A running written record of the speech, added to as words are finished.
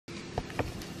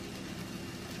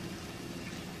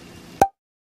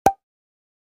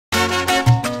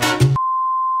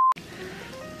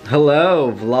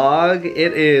Hello, vlog.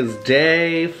 It is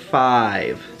day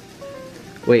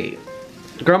 5. Wait,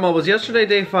 Grandma, was yesterday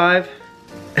day 5?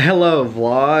 Hello,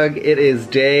 vlog. It is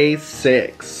day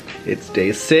 6. It's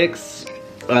day 6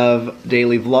 of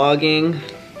daily vlogging.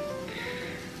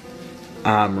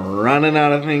 I'm running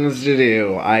out of things to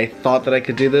do. I thought that I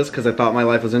could do this because I thought my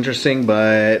life was interesting,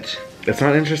 but it's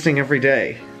not interesting every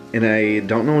day. And I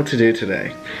don't know what to do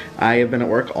today. I have been at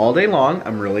work all day long.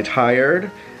 I'm really tired.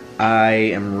 I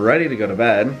am ready to go to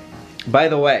bed. By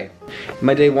the way, in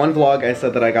my day 1 vlog, I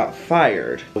said that I got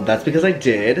fired. That's because I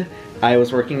did. I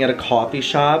was working at a coffee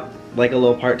shop, like a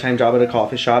little part-time job at a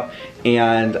coffee shop,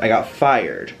 and I got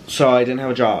fired. So I didn't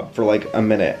have a job for like a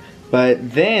minute.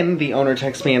 But then the owner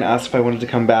texted me and asked if I wanted to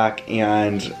come back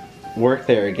and work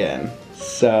there again.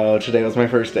 So today was my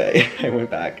first day. I went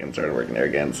back and started working there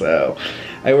again. So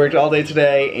I worked all day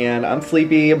today and I'm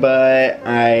sleepy, but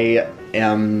I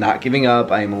am not giving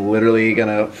up. I'm literally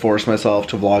gonna force myself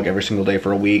to vlog every single day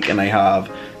for a week, and I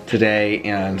have today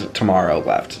and tomorrow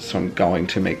left. So I'm going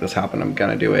to make this happen. I'm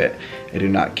gonna do it. I do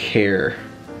not care.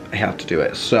 I have to do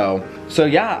it. So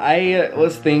yeah, I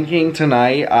was thinking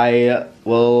tonight I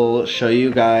will show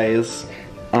you guys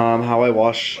how I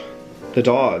wash the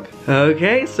dog.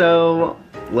 Okay, so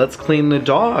let's clean the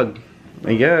dog,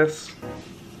 I guess.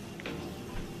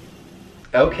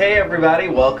 Okay, everybody,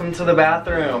 welcome to the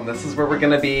bathroom. This is where we're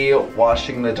gonna be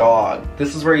washing the dog.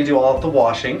 This is where you do all of the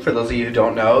washing. For those of you who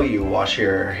don't know, you wash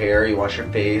your hair, you wash your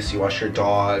face, you wash your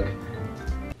dog.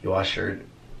 You wash your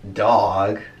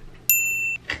dog.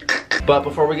 But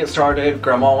before we get started,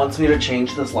 Grandma wants me to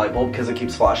change this light bulb because it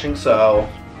keeps flashing, so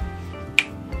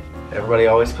everybody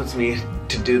always puts me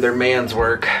to do their man's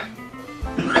work.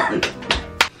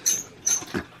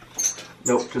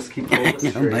 Nope, just keep holding it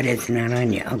straight. No, but it's not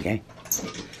on you, okay.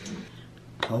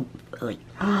 Hopefully.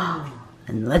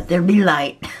 And let there be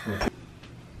light.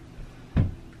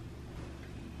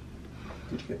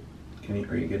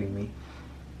 Are you getting me?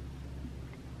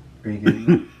 Are you getting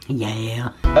me?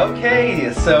 Yeah.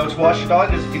 Okay, so to wash your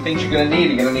dog, there's a few things you're gonna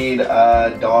need. You're gonna need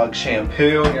dog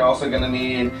shampoo, and you're also gonna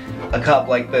need a cup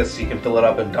like this so you can fill it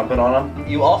up and dump it on them.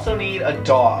 You also need a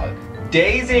dog.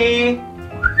 Daisy!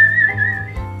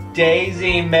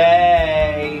 Daisy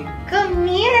May! Come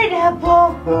here, the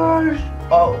puppers.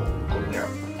 Oh, come here.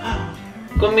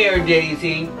 Come here,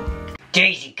 Daisy.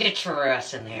 Daisy, get your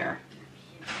ass in there.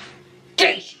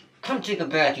 Daisy, come take a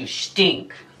bath, you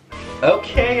stink.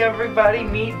 Okay, everybody,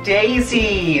 meet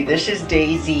Daisy. This is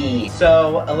Daisy.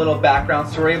 So, a little background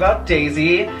story about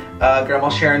Daisy. Grandma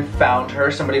Sharon found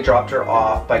her. Somebody dropped her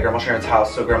off by Grandma Sharon's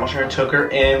house. So Grandma Sharon took her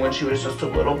in when she was just a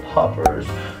little puppers.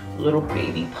 Little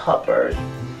baby puppers.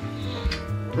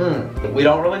 We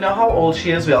don't really know how old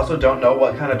she is. We also don't know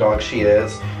what kind of dog she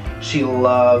is. She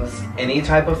loves any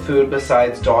type of food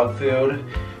besides dog food.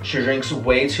 She drinks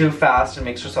way too fast and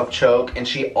makes herself choke. And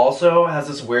she also has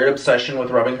this weird obsession with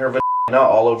rubbing her vagina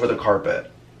all over the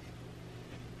carpet.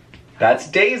 That's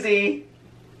Daisy.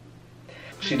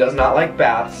 She does not like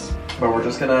baths, but we're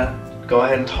just gonna go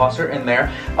ahead and toss her in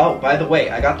there. Oh, by the way,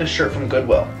 I got this shirt from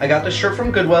Goodwill.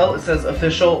 It says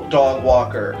official dog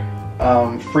walker,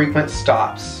 frequent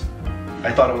stops.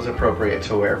 I thought it was appropriate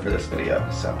to wear for this video,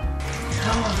 so.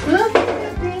 Look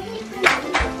at the baby.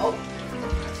 Oh,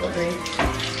 sorry.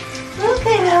 Look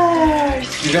at her.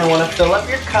 You're gonna wanna fill up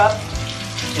your cup,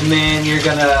 and then you're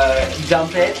gonna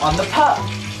dump it on the pup.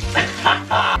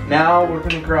 Now we're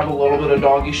gonna grab a little bit of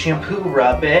doggy shampoo,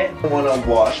 rub it. I wanna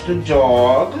wash the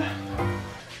dog.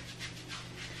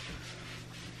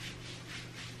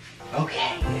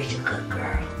 Okay, you're a good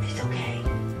girl. It's okay.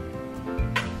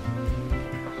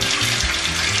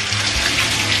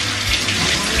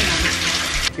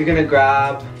 You're gonna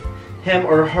grab him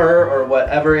or her or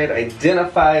whatever it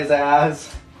identifies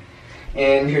as,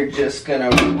 and you're just gonna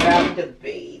wrap the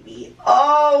baby.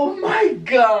 Oh my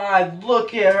God,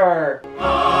 look at her.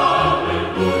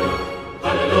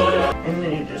 And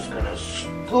then you're just gonna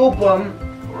scoop them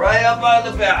right up out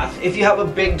of the bath. If you have a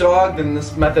big dog, then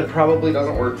this method probably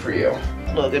doesn't work for you.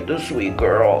 Look at the sweet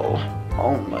girl.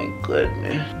 Oh my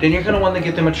goodness. Then you're gonna want to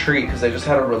get them a treat because they just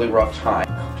had a really rough time.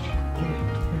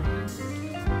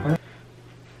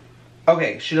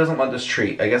 Okay, she doesn't want this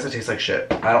treat. I guess it tastes like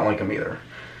shit. I don't like them either.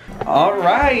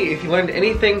 Alright, if you learned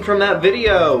anything from that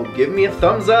video, give me a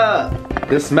thumbs up.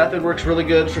 This method works really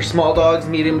good for small dogs,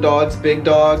 medium dogs, big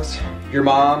dogs, your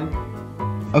mom.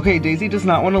 Okay, Daisy does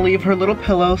not want to leave her little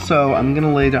pillow, so I'm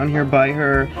gonna lay down here by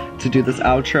her to do this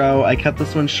outro. I kept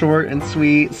this one short and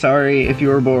sweet. Sorry if you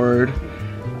were bored.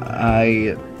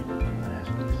 I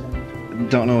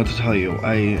don't know what to tell you.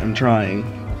 I am trying.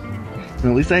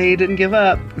 And at least I didn't give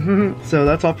up. So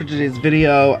that's all for today's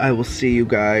video. I will see you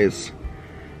guys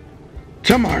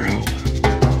tomorrow.